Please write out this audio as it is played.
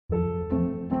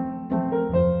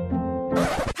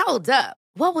Hold up.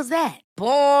 What was that?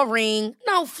 Boring.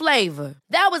 No flavor.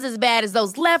 That was as bad as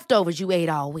those leftovers you ate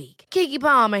all week. Keke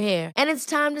Palmer here, and it's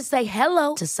time to say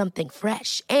hello to something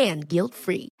fresh and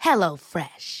guilt-free. Hello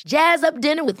Fresh. Jazz up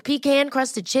dinner with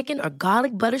pecan-crusted chicken or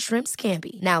garlic butter shrimp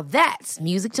scampi. Now that's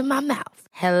music to my mouth.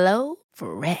 Hello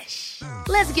Fresh.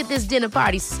 Let's get this dinner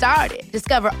party started.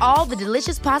 Discover all the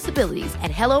delicious possibilities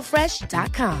at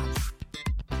hellofresh.com.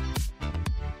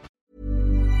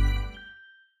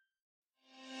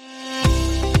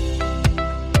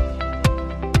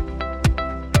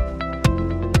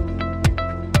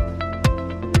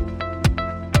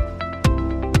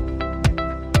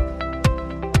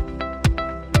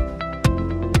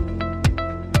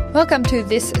 Welcome to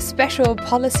this special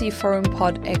Policy Forum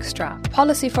Pod Extra.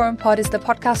 Policy Forum Pod is the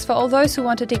podcast for all those who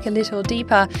want to dig a little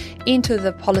deeper into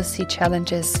the policy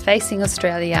challenges facing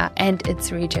Australia and its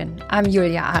region. I'm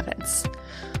Julia Ahrens.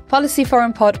 Policy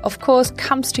Forum Pod, of course,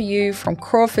 comes to you from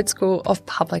Crawford School of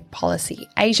Public Policy,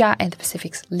 Asia and the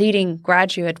Pacific's leading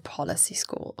graduate policy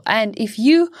school. And if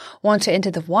you want to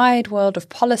enter the wide world of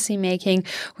policy making,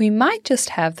 we might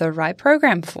just have the right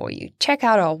program for you. Check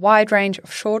out our wide range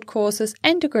of short courses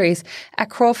and degrees at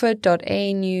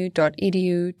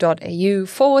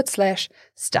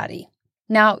crawford.anu.edu.au/study.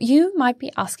 Now, you might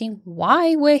be asking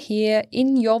why we're here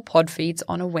in your pod feeds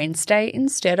on a Wednesday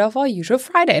instead of our usual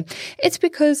Friday. It's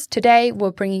because today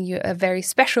we're bringing you a very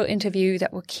special interview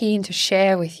that we're keen to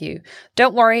share with you.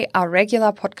 Don't worry, our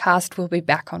regular podcast will be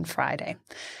back on Friday.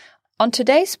 On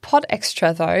today's Pod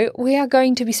Extra, though, we are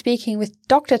going to be speaking with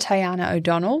Dr. Tayana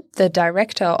O'Donnell, the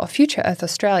Director of Future Earth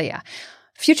Australia.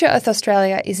 Future Earth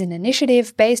Australia is an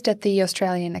initiative based at the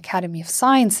Australian Academy of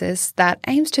Sciences that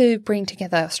aims to bring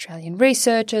together Australian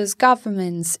researchers,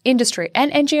 governments, industry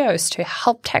and NGOs to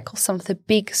help tackle some of the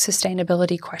big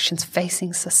sustainability questions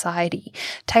facing society.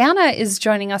 Tayana is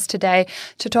joining us today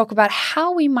to talk about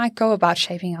how we might go about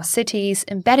shaping our cities,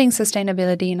 embedding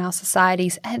sustainability in our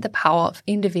societies and the power of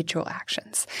individual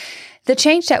actions. The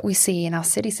change that we see in our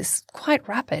cities is quite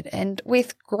rapid, and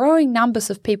with growing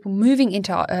numbers of people moving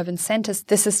into our urban centres,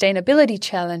 the sustainability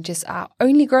challenges are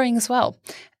only growing as well.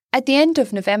 At the end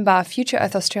of November, Future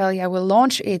Earth Australia will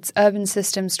launch its Urban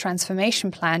Systems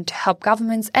Transformation Plan to help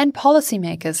governments and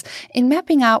policymakers in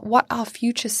mapping out what our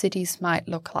future cities might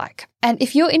look like. And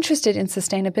if you're interested in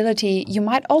sustainability, you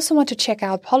might also want to check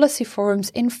out Policy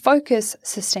Forum's In Focus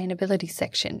Sustainability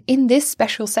section. In this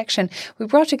special section, we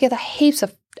brought together heaps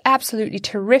of absolutely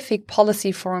terrific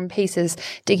Policy Forum pieces,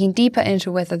 digging deeper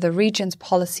into whether the region's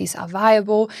policies are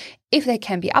viable, if they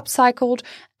can be upcycled,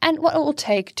 and what it will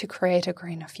take to create a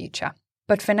greener future.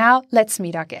 But for now, let's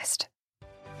meet our guest.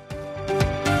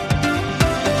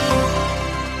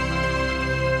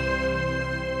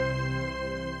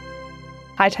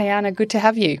 Hi, Tayana. Good to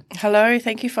have you. Hello.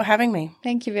 Thank you for having me.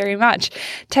 Thank you very much.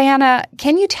 Tayana,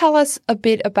 can you tell us a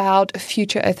bit about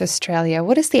Future Earth Australia?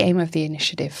 What is the aim of the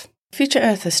initiative? Future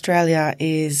Earth Australia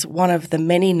is one of the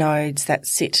many nodes that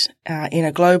sit in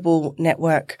a global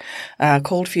network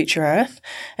called Future Earth.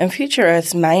 And Future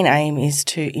Earth's main aim is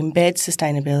to embed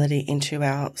sustainability into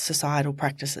our societal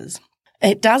practices.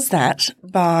 It does that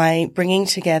by bringing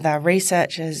together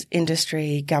researchers,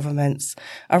 industry, governments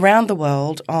around the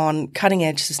world on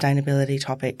cutting-edge sustainability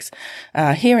topics.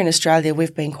 Here in Australia,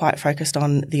 we've been quite focused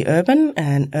on the urban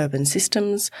and urban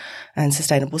systems and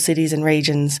sustainable cities and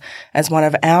regions as one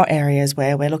of our areas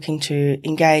where we're looking to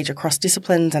engage across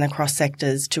disciplines and across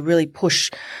sectors to really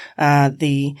push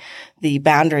the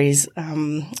boundaries,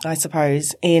 I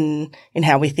suppose, in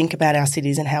how we think about our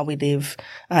cities and how we live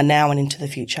now and into the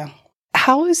future.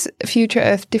 How is Future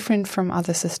Earth different from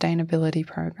other sustainability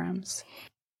programs?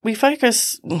 We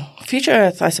focus, Future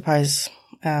Earth, I suppose,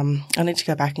 I need to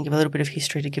go back and give a little bit of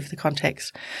history to give the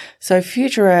context. So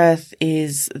Future Earth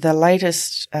is the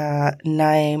latest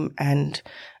name and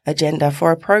agenda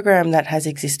for a program that has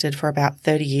existed for about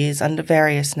 30 years under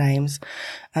various names.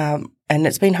 And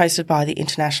it's been hosted by the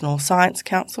International Science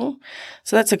Council.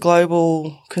 So that's a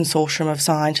global consortium of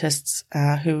scientists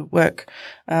who work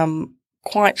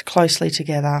quite closely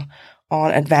together on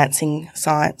advancing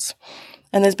science.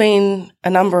 And there's been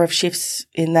a number of shifts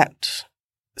in that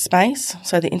space.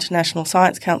 So the International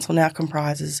Science Council now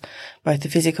comprises both the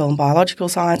physical and biological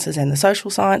sciences and the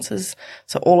social sciences.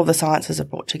 So all of the sciences are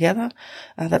brought together.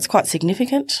 That's quite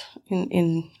significant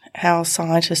in how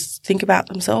scientists think about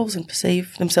themselves and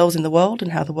perceive themselves in the world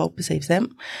and how the world perceives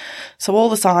them. So all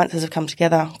the sciences have come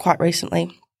together quite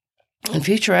recently. And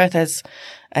Future Earth has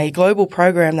a global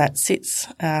program that sits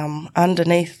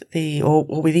underneath or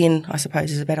within, I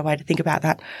suppose is a better way to think about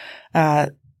that,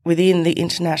 within the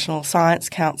International Science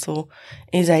Council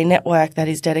is a network that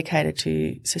is dedicated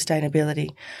to sustainability.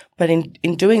 But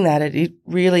in doing that, it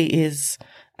really is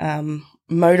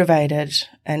motivated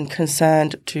and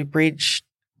concerned to bridge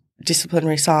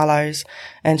disciplinary silos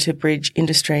and to bridge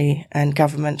industry and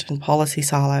government and policy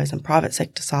silos and private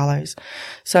sector silos.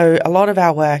 So a lot of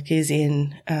our work is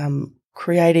in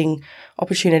creating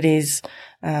opportunities,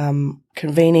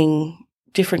 convening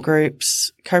different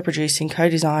groups, co-producing,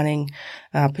 co-designing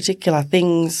particular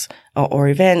things or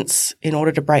events in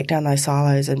order to break down those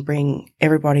silos and bring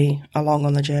everybody along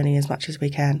on the journey as much as we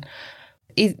can.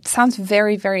 It sounds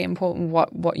very, very important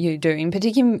what you're doing,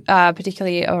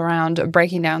 particularly around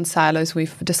breaking down silos.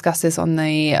 We've discussed this on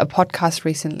the podcast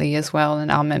recently as well, and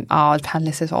our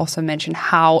panelists have also mentioned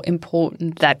how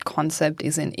important that concept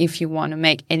is if you want to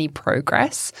make any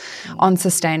progress on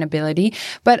sustainability.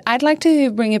 But I'd like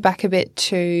to bring it back a bit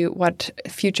to what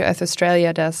Future Earth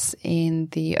Australia does in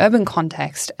the urban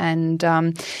context. And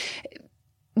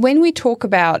when we talk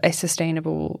about a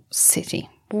sustainable city,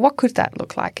 what could that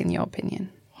look like in your opinion?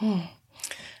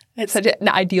 It's such an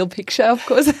ideal picture, of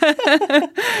course.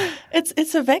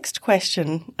 It's a vexed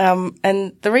question.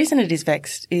 And the reason it is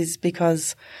vexed is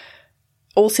because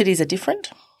all cities are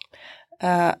different.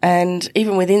 And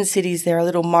even within cities, there are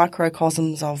little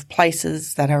microcosms of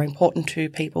places that are important to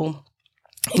people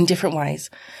in different ways.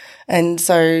 And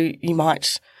so you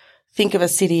might think of a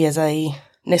city as a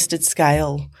nested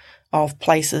scale of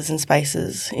places and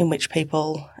spaces in which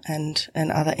people and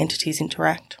other entities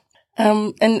interact.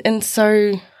 And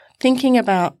so thinking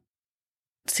about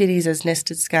cities as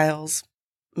nested scales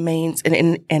means, and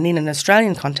in an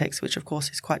Australian context, which of course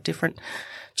is quite different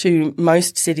to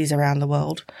most cities around the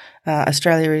world,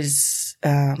 Australia is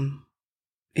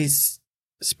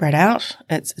spread out.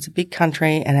 It's a big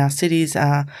country, and our cities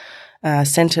are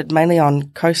centred mainly on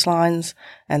coastlines,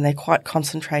 and they're quite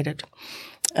concentrated.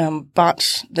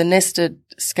 But the nested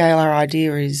scalar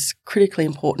idea is critically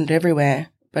important everywhere,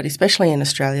 but especially in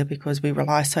Australia because we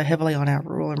rely so heavily on our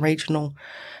rural and regional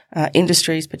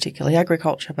industries, particularly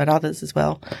agriculture, but others as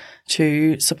well,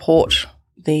 to support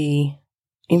the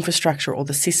infrastructure or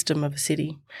the system of a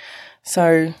city.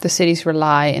 So the cities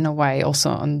rely in a way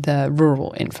also on the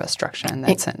rural infrastructure in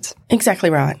that sense. Exactly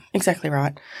right.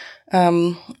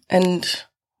 And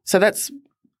so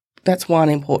that's one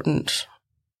important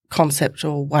concept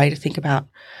or way to think about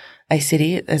a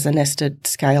city as a nested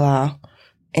scalar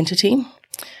entity.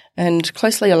 And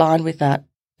closely aligned with that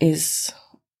is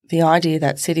the idea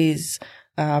that cities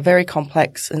are very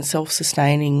complex and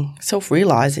self-sustaining,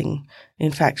 self-realising,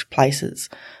 in fact, places.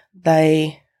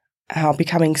 They are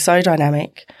becoming so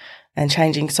dynamic and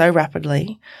changing so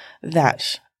rapidly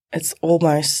that it's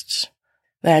almost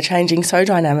 – they are changing so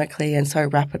dynamically and so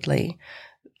rapidly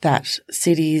that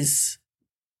cities –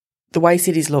 the way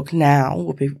cities look now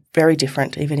will be very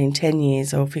different even in 10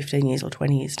 years or 15 years or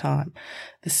 20 years' time.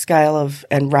 The scale of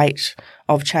and rate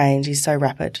of change is so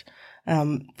rapid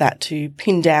that to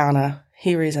pin down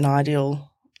here is an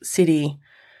ideal city,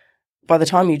 by the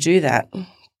time you do that,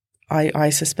 I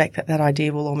suspect that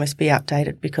idea will almost be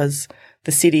outdated because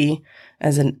the city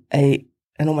as an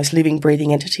almost living,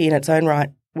 breathing entity in its own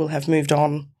right will have moved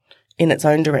on in its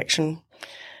own direction.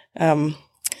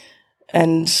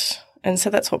 And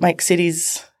so that's what makes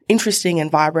cities interesting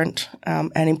and vibrant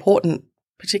and important,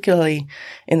 particularly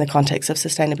in the context of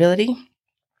sustainability.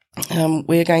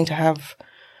 We're going to have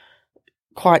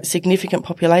quite significant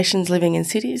populations living in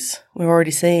cities. We're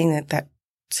already seeing that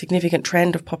significant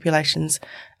trend of populations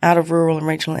out of rural and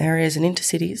regional areas and into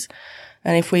cities.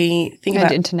 And if we think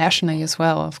about internationally as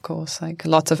well, of course, like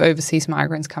lots of overseas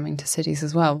migrants coming to cities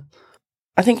as well.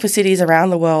 I think for cities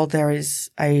around the world, there is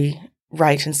a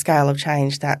rate and scale of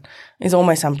change that is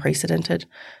almost unprecedented.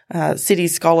 City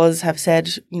scholars have said,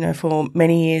 for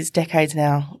many years, decades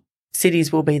now, cities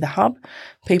will be the hub.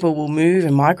 People will move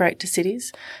and migrate to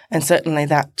cities, and certainly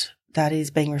that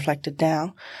is being reflected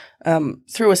now.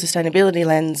 Through a sustainability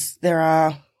lens, there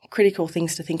are critical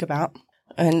things to think about,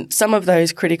 and some of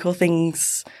those critical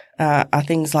things are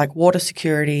things like water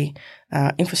security,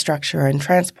 infrastructure and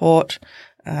transport,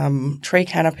 tree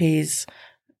canopies,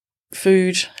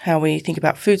 food, how we think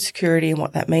about food security and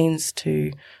what that means to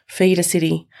feed a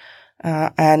city.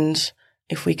 And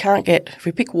if we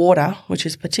pick water, which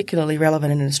is particularly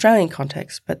relevant in an Australian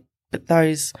context, but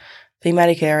those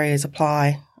thematic areas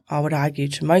apply, I would argue,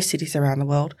 to most cities around the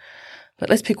world. But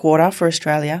let's pick water for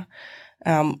Australia.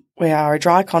 We are a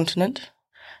dry continent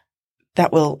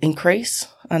that will increase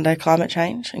under climate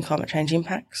change and climate change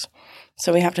impacts.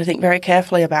 So we have to think very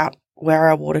carefully about where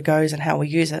our water goes and how we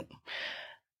use it.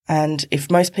 And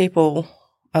if most people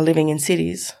are living in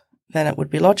cities, then it would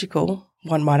be logical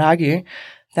one might argue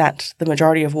that the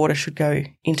majority of water should go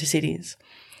into cities.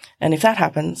 And if that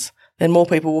happens, then more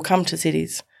people will come to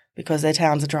cities because their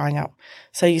towns are drying up.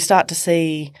 So you start to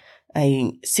see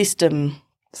a system.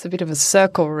 It's a bit of a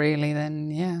circle, really,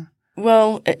 then, yeah.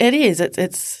 Well, it is.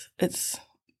 It's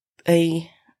a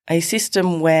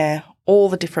system where all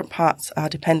the different parts are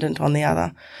dependent on the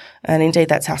other. And indeed,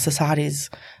 that's how societies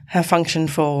have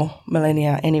functioned for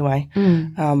millennia anyway.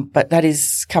 But that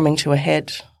is coming to a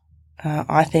head,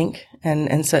 I think,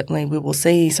 and certainly we will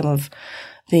see some of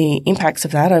the impacts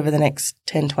of that over the next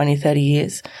 10, 20, 30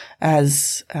 years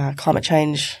as climate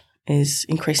change is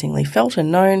increasingly felt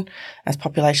and known, as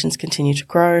populations continue to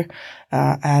grow,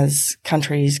 as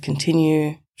countries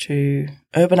continue to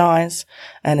urbanise,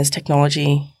 and as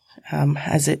technology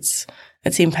has its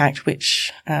impact,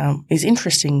 which is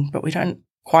interesting, but we don't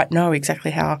quite know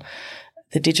exactly how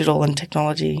the digital and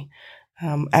technology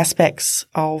aspects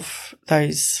of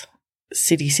those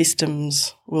city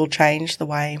systems will change the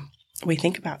way we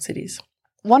think about cities.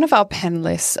 One of our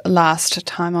panelists last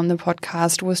time on the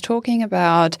podcast was talking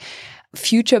about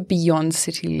future beyond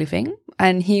city living,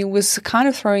 and he was kind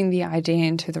of throwing the idea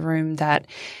into the room that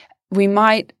we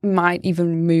might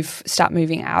even start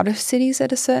moving out of cities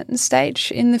at a certain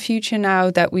stage in the future now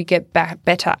that we get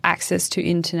better access to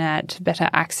internet, better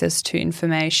access to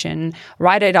information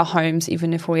right at our homes,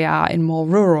 even if we are in more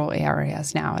rural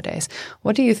areas nowadays.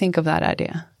 What do you think of that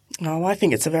idea? Oh, I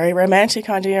think it's a very romantic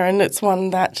idea, and it's one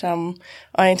that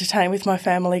I entertain with my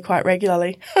family quite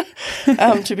regularly,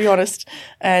 to be honest.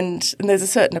 And there's a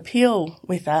certain appeal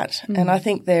with that. And I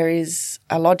think there is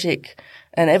a logic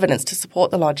and evidence to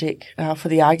support the logic for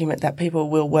the argument that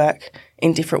people will work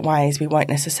in different ways. We won't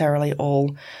necessarily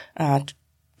all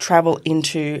travel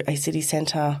into a city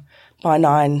centre by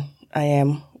 9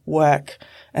 a.m, work,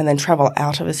 and then travel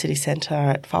out of a city centre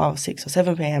at 5, 6 or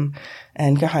 7 p.m.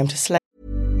 and go home to sleep.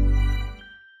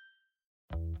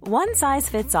 One size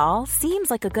fits all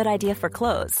seems like a good idea for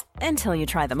clothes until you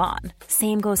try them on.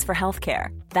 Same goes for healthcare.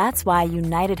 That's why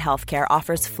United Healthcare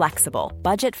offers flexible,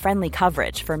 budget-friendly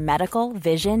coverage for medical,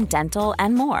 vision, dental,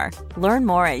 and more. Learn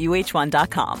more at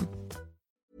uh1.com.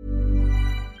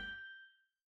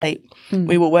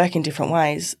 We will work in different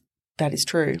ways. That is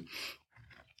true.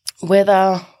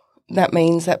 Whether that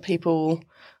means that people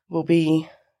will be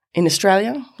in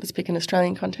Australia, let's pick an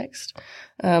Australian context,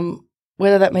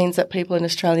 whether that means that people in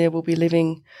Australia will be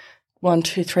living 1,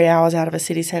 2, 3 hours out of a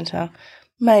city centre,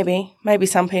 maybe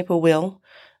some people will,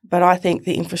 but I think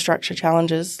the infrastructure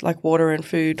challenges like water and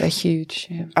food are huge,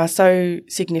 are so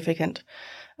significant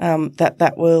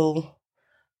that will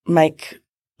make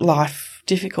life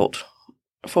difficult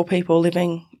for people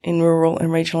living in rural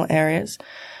and regional areas.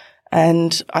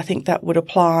 And I think that would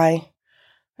apply,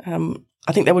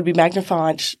 I think that would be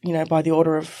magnified, by the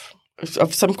order of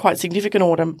some quite significant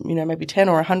order, maybe 10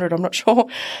 or 100, I'm not sure.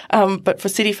 But for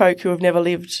city folk who have never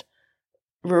lived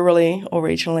rurally or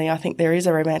regionally, I think there is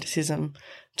a romanticism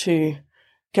to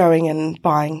going and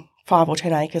buying 5 or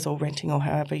 10 acres or renting or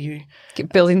however you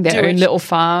building their own little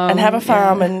farm. And have a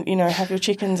farm and, have your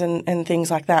chickens and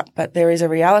things like that. But there is a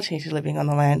reality to living on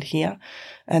the land here,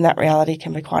 and that reality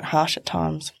can be quite harsh at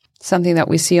times. Something that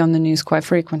we see on the news quite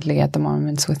frequently at the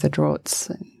moment with the droughts.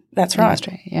 That's right.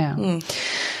 Australia. Yeah.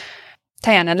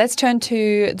 Tayana, let's turn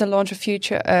to the launch of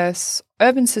Future Earth's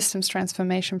Urban Systems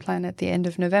Transformation Plan at the end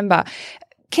of November.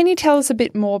 Can you tell us a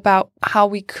bit more about how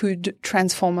we could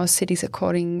transform our cities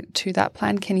according to that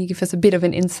plan? Can you give us a bit of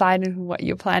an insight into what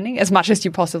you're planning, as much as you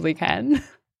possibly can?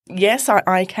 Yes,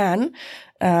 I can.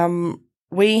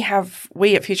 We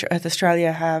at Future Earth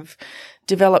Australia have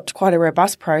developed quite a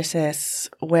robust process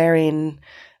wherein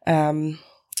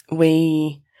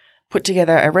we put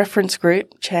together a reference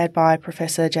group chaired by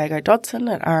Professor Jago Dodson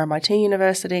at RMIT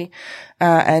University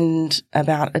and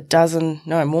about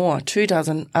 2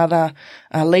 other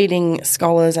leading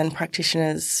scholars and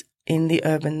practitioners in the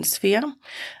urban sphere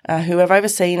who have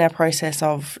overseen a process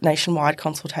of nationwide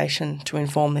consultation to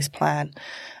inform this plan.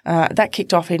 That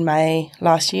kicked off in May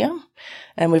last year,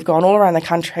 and we've gone all around the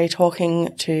country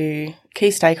talking to key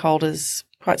stakeholders,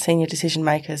 quite senior decision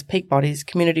makers, peak bodies,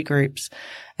 community groups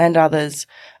and others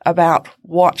about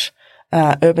what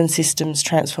urban systems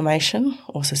transformation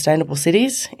or sustainable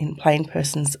cities in plain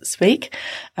person's speak,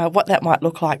 what that might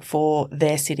look like for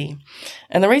their city.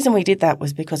 And the reason we did that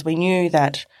was because we knew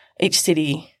that each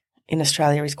city in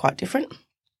Australia is quite different.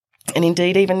 And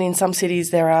indeed, even in some cities,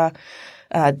 there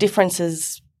are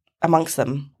differences amongst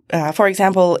them. For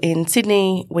example, in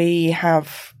Sydney, we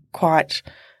have quite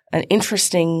an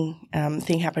interesting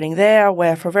thing happening there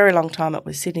where for a very long time it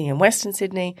was Sydney and Western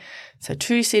Sydney, so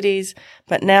 2 cities,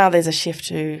 but now there's a shift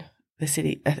to the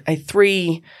city, a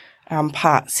 3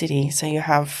 part city. So you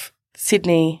have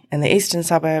Sydney and the eastern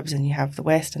suburbs, and you have the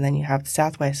west, and then you have the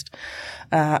southwest.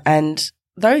 And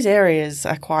those areas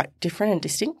are quite different and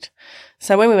distinct.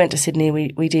 So when we went to Sydney,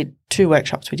 we did 2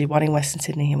 workshops. We did one in Western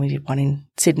Sydney and we did one in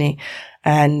Sydney.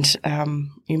 And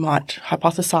you might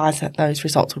hypothesise that those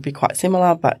results would be quite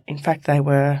similar, but in fact they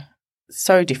were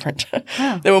so different.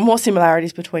 Wow. There were more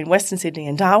similarities between Western Sydney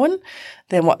and Darwin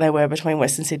than what there were between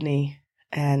Western Sydney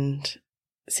and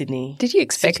Sydney. Did you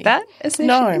expect City. that?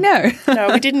 No.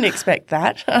 No, we didn't expect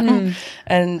that.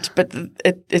 But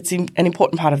it's an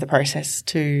important part of the process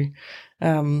to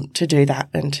do that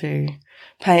and to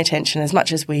pay attention as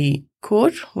much as we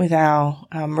could with our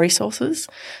resources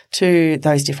to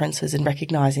those differences, and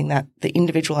recognising that the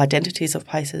individual identities of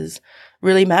places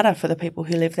really matter for the people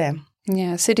who live there.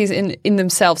 Yeah, cities in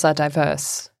themselves are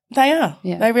diverse. They are.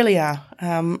 Yeah. They really are.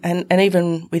 And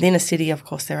even within a city, of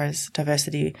course, there is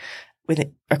diversity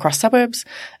across suburbs.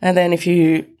 And then if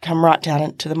you come right down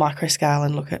into the micro scale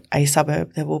and look at a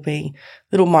suburb, there will be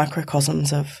little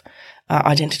microcosms of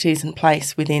identities and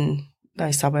place within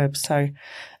those suburbs. So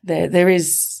there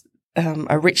is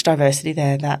a rich diversity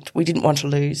there that we didn't want to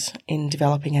lose in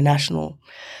developing a national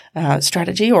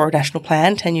strategy or a national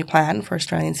plan, 10-year plan for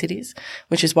Australian cities,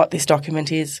 which is what this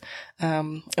document is.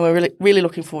 And we're really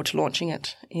looking forward to launching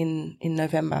it in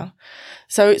November.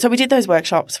 So we did those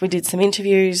workshops. We did some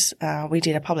interviews. We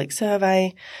did a public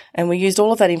survey, and we used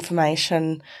all of that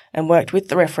information and worked with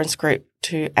the reference group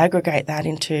to aggregate that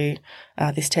into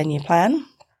this 10-year plan.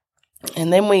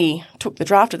 And then we took the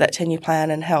draft of that 10-year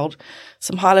plan and held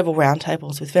some high-level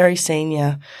roundtables with very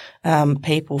senior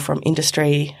people from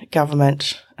industry,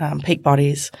 government, peak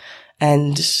bodies,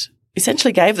 and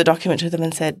essentially gave the document to them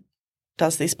and said,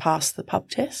 does this pass the pub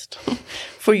test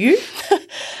for you?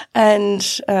 And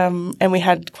we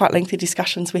had quite lengthy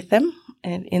discussions with them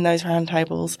in those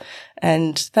roundtables,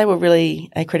 and they were really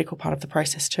a critical part of the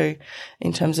process too,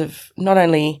 in terms of not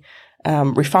only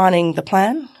refining the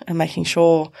plan and making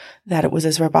sure that it was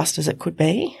as robust as it could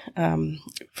be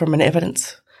from an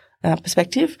evidence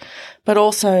perspective, but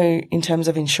also in terms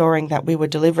of ensuring that we were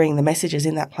delivering the messages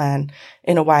in that plan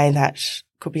in a way that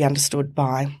could be understood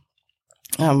by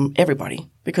everybody,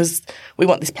 because we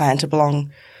want this plan to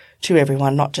belong to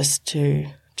everyone, not just to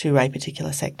a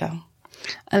particular sector.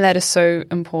 And that is so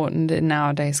important in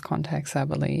nowadays context, I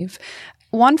believe.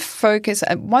 One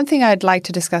thing I'd like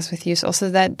to discuss with you is also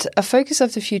that a focus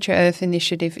of the Future Earth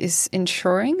initiative is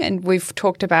ensuring, and we've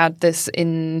talked about this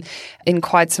in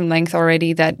quite some length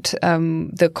already, that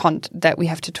that we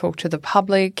have to talk to the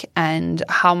public and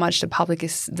how much the public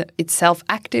is itself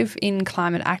active in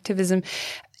climate activism.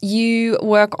 You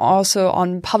work also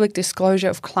on public disclosure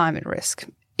of climate risk.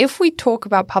 If we talk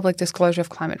about public disclosure of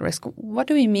climate risk, what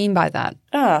do we mean by that?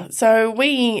 So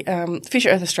we, Future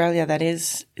Earth Australia, that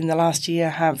is, in the last year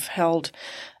have held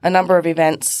a number of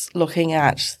events looking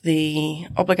at the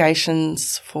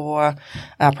obligations for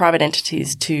private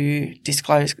entities to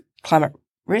disclose climate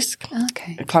risk,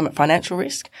 climate financial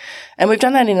risk. And we've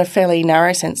done that in a fairly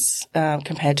narrow sense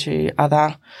compared to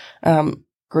other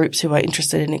groups who are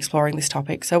interested in exploring this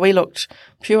topic. So we looked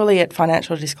purely at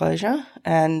financial disclosure,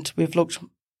 and we've looked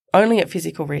only at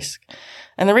physical risk.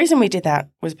 And the reason we did that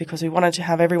was because we wanted to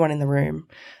have everyone in the room.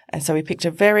 And so we picked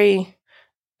a very,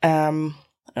 I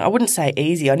wouldn't say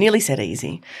easy, I nearly said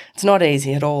easy. It's not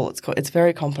easy at all. It's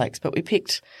very complex, but we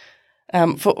picked,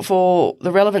 for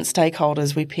the relevant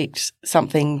stakeholders, we picked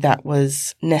something that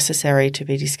was necessary to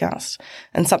be discussed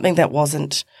and something that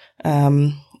wasn't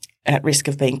at risk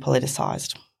of being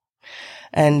politicised.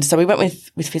 And so we went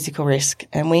with physical risk,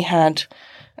 and we had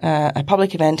a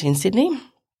public event in Sydney,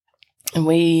 and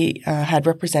we had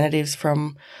representatives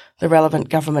from the relevant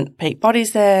government peak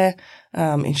bodies there,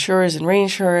 insurers and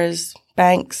reinsurers,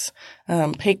 banks,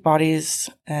 peak bodies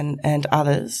and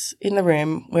others in the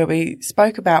room, where we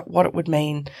spoke about what it would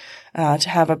mean to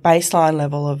have a baseline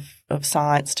level of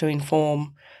science to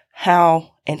inform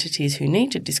how entities who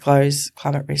need to disclose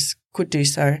climate risk could do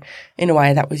so in a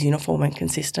way that was uniform and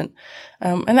consistent.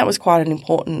 And that was quite an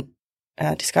important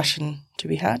discussion to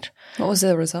be had. What was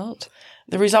the result?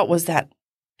 The result was that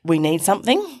we need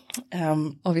something.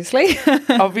 Obviously.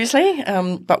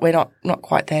 But we're not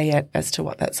quite there yet as to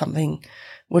what that something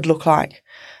would look like.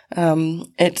 Climate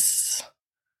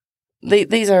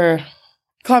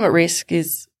risk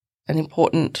is an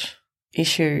important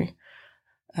issue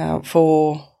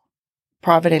for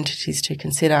private entities to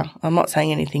consider. I'm not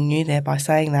saying anything new there by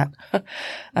saying that.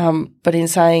 But in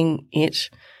saying it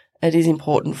is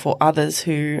important for others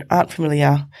who aren't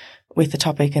familiar with the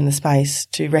topic and the space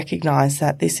to recognise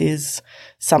that this is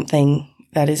something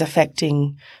that is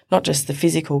affecting not just the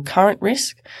physical current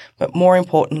risk, but more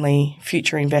importantly,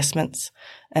 future investments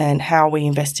and how we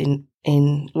invest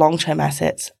in long-term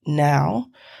assets now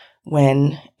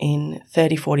when in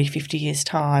 30, 40, 50 years'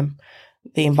 time,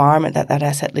 the environment that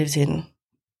asset lives in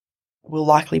will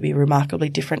likely be remarkably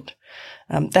different.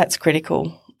 That's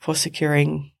critical for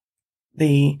securing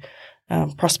the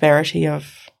prosperity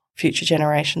of future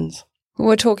generations.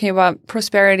 We're talking about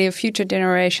prosperity of future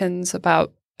generations,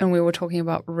 and we were talking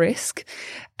about risk.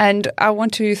 And I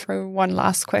want to throw one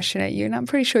last question at you, and I'm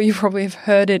pretty sure you probably have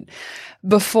heard it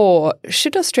before.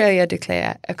 Should Australia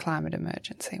declare a climate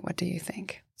emergency? What do you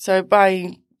think? So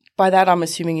by that, I'm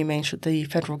assuming you mean should the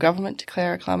federal government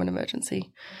declare a climate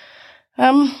emergency?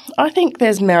 I think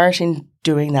there's merit in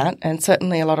doing that, and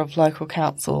certainly a lot of local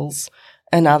councils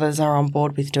and others are on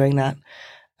board with doing that.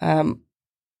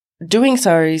 Doing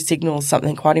so signals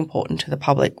something quite important to the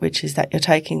public, which is that you're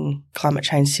taking climate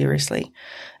change seriously.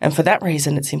 And for that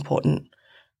reason, it's important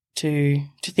to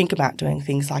think about doing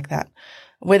things like that.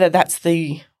 Whether that's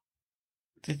the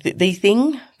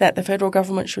thing that the federal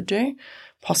government should do,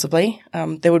 possibly.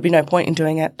 There would be no point in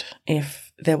doing it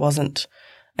if there wasn't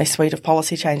a suite of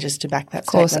policy changes to back that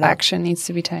statement up. Of course, action needs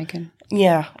to be taken.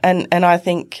 Yeah, and I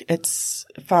think it's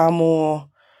far more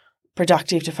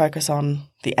productive to focus on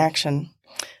the action.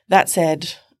 That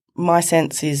said, my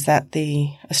sense is that the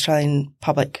Australian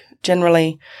public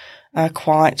generally are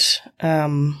quite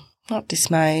not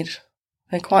dismayed,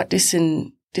 they're quite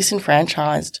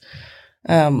disenfranchised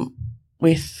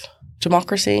with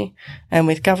democracy and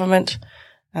with government.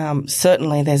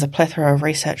 Certainly there's a plethora of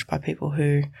research by people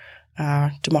who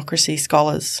are democracy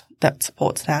scholars that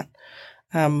supports that.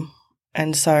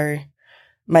 And so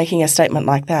making a statement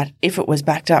like that, if it was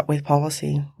backed up with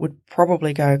policy, would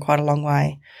probably go quite a long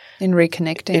way. In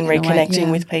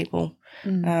reconnecting with people.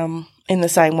 In the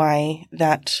same way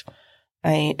that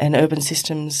an urban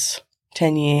systems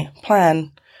 10-year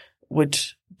plan would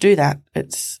do that.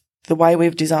 It's the way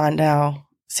we've designed our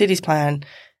cities plan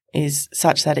is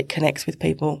such that it connects with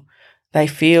people. They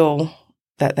feel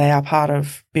that they are part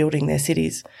of building their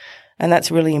cities. And that's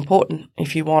really important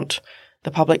if you want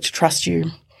the public to trust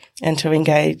you and to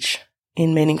engage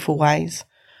in meaningful ways.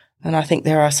 And I think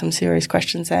there are some serious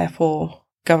questions there for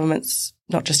governments,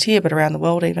 not just here, but around the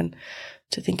world even,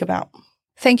 to think about.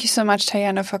 Thank you so much,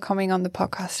 Tayana, for coming on the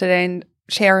podcast today and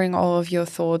sharing all of your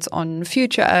thoughts on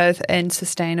Future Earth and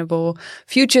sustainable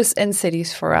futures and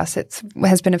cities for us. It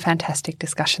has been a fantastic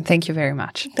discussion. Thank you very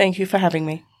much. Thank you for having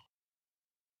me.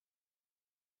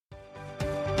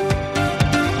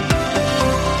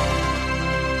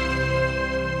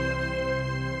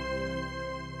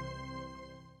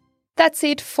 That's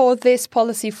it for this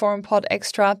Policy Forum Pod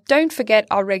Extra. Don't forget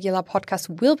our regular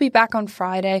podcast will be back on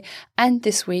Friday, and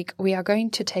this week we are going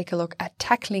to take a look at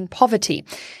tackling poverty.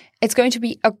 It's going to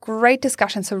be a great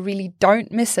discussion, so really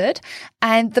don't miss it.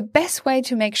 And the best way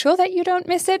to make sure that you don't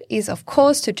miss it is, of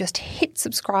course, to just hit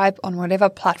subscribe on whatever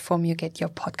platform you get your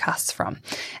podcasts from.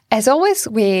 As always,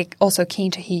 we're also keen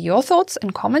to hear your thoughts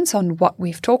and comments on what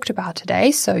we've talked about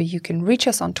today, so you can reach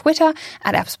us on Twitter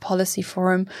at Apps Policy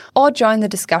Forum or join the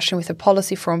discussion with the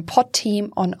Policy Forum Pod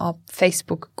team on our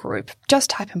Facebook group.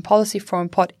 Just type in Policy Forum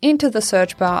Pod into the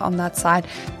search bar on that side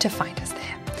to find us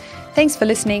there. Thanks for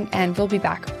listening, and we'll be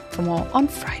back for more on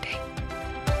Friday.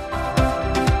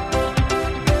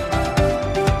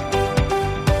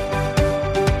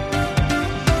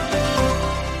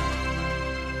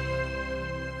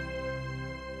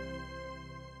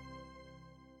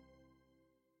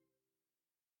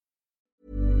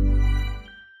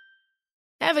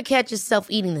 Ever catch yourself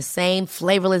eating the same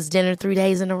flavorless dinner 3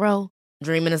 days in a row?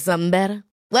 Dreaming of something better?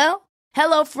 Well,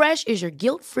 HelloFresh is your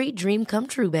guilt-free dream come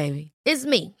true, baby. It's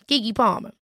me, Keke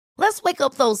Palmer. Let's wake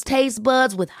up those taste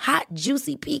buds with hot,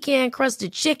 juicy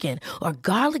pecan-crusted chicken or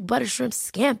garlic butter shrimp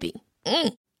scampi.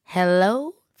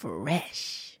 Hello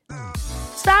Fresh.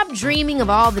 Stop dreaming of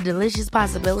all the delicious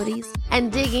possibilities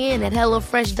and dig in at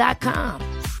HelloFresh.com.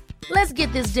 Let's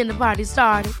get this dinner party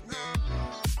started.